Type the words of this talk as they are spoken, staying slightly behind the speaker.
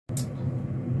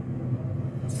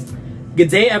Good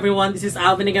day everyone, this is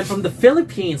Alvin again from the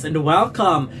Philippines and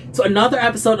welcome to another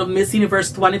episode of Miss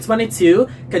Universe 2022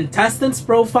 Contestants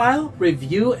Profile,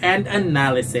 Review, and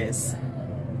Analysis.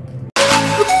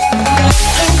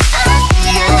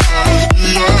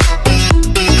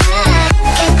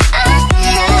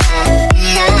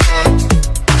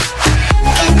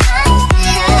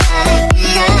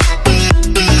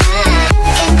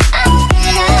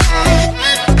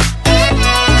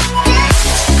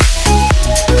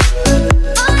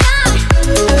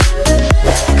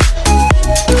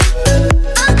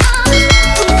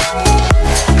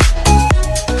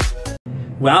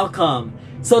 Welcome!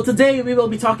 So today we will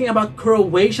be talking about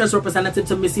Croatia's representative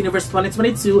to Miss Universe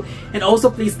 2022, and also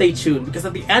please stay tuned because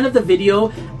at the end of the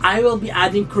video I will be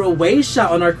adding Croatia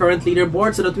on our current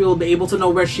leaderboard so that we will be able to know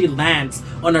where she lands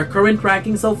on our current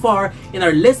ranking so far in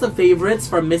our list of favorites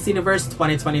for Miss Universe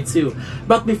 2022.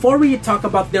 But before we talk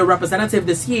about their representative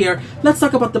this year, let's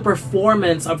talk about the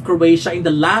performance of Croatia in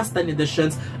the last 10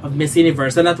 editions of Miss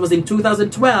Universe, and that was in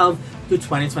 2012 to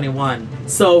 2021.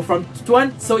 So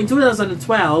in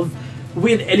 2012,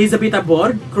 with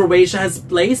Sebetero, Croatia has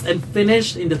placed and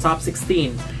finished in the top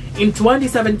 16. In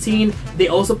 2017, they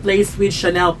also placed with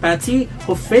Chanel Petty,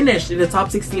 who finished in the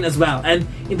top 16 as well. And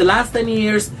in the last 10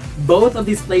 years, both of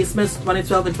these placements,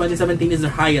 2012 and 2017, is their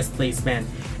highest placement.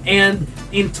 And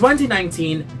in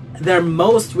 2019, their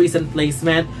most recent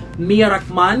placement, Mia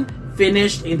Rahman,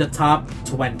 finished in the top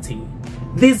 20.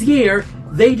 This year,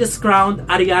 they just crowned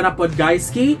Arijana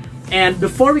Podgajski. And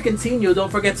before we continue, don't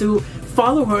forget to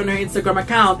follow her on her Instagram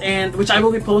account, and which I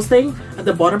will be posting at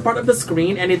the bottom part of the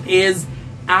screen, and it is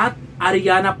at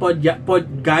Arijana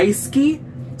Podgajski,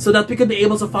 so that we could be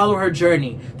able to follow her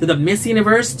journey to the Miss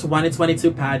Universe 2022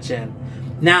 pageant.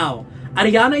 Now,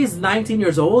 Arijana is 19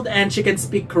 years old and she can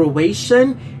speak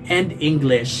Croatian and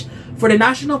English. For the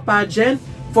national pageant,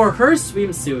 for her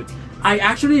swimsuit, I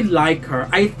actually like her.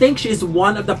 I think she is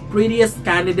one of the prettiest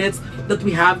candidates that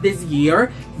we have this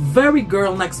year. Very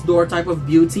girl next door type of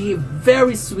beauty,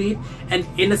 very sweet and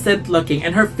innocent looking.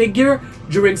 And her figure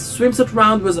during swimsuit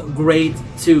round was great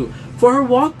too. For her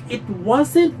walk, it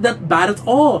wasn't that bad at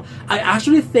all. I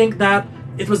actually think that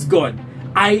it was good.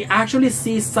 I actually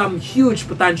see some huge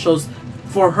potentials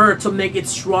for her to make it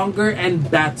stronger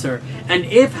and better. And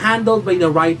if handled by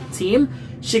the right team,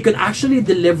 she could actually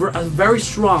deliver a very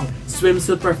strong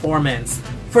swimsuit performance.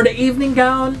 For the evening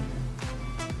gown,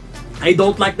 I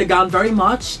don't like the gown very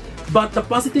much, but the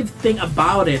positive thing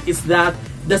about it is that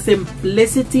the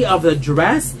simplicity of the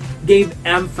dress gave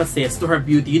emphasis to her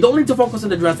beauty. You don't need to focus on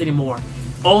the dress anymore.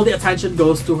 All the attention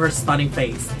goes to her stunning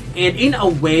face. And in a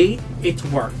way, it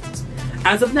worked.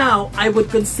 As of now, I would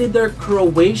consider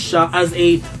Croatia as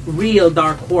a real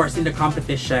dark horse in the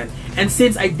competition. And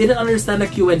since I didn't understand the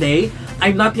Q&A,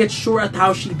 I'm not yet sure at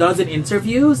how she does in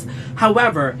interviews.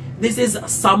 However, this is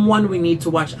someone we need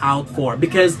to watch out for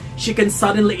because she can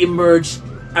suddenly emerge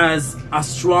as a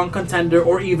strong contender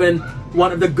or even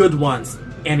one of the good ones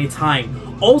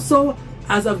anytime. Also,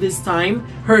 as of this time,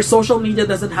 her social media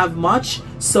doesn't have much,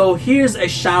 so here's a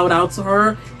shout out to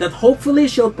her that hopefully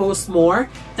she'll post more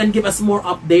and give us more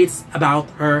updates about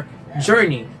her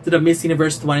journey to the Miss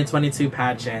Universe 2022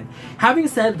 pageant. Having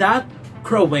said that,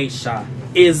 Croatia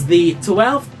is the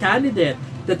 12th candidate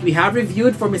that we have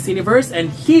reviewed for Miss Universe,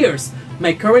 and here's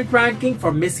my current ranking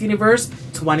for Miss Universe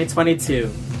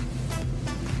 2022.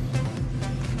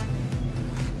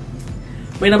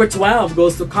 My number 12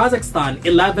 goes to Kazakhstan,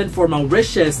 11 for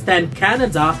Mauritius, 10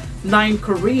 Canada, 9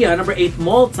 Korea, number 8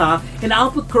 Malta, and I'll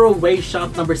put Croatia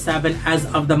at number 7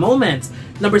 as of the moment.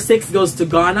 Number 6 goes to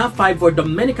Ghana, 5 for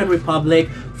Dominican Republic,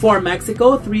 4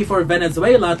 Mexico, 3 for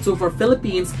Venezuela, 2 for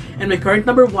Philippines, and my current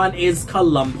number 1 is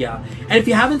Colombia. And if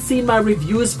you haven't seen my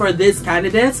reviews for these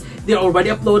candidates, they're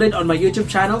already uploaded on my YouTube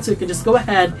channel, so you can just go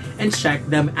ahead and check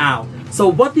them out. So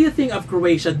what do you think of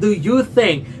Croatia? Do you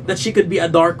think that she could be a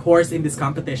dark horse in this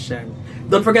competition?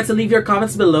 Don't forget to leave your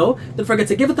comments below. Don't forget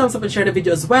to give a thumbs up and share the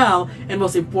video as well. And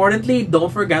most importantly, don't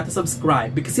forget to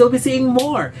subscribe because you'll be seeing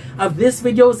more of these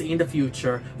videos in the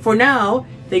future. For now,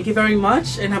 thank you very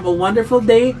much and have a wonderful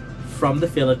day from the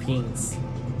Philippines.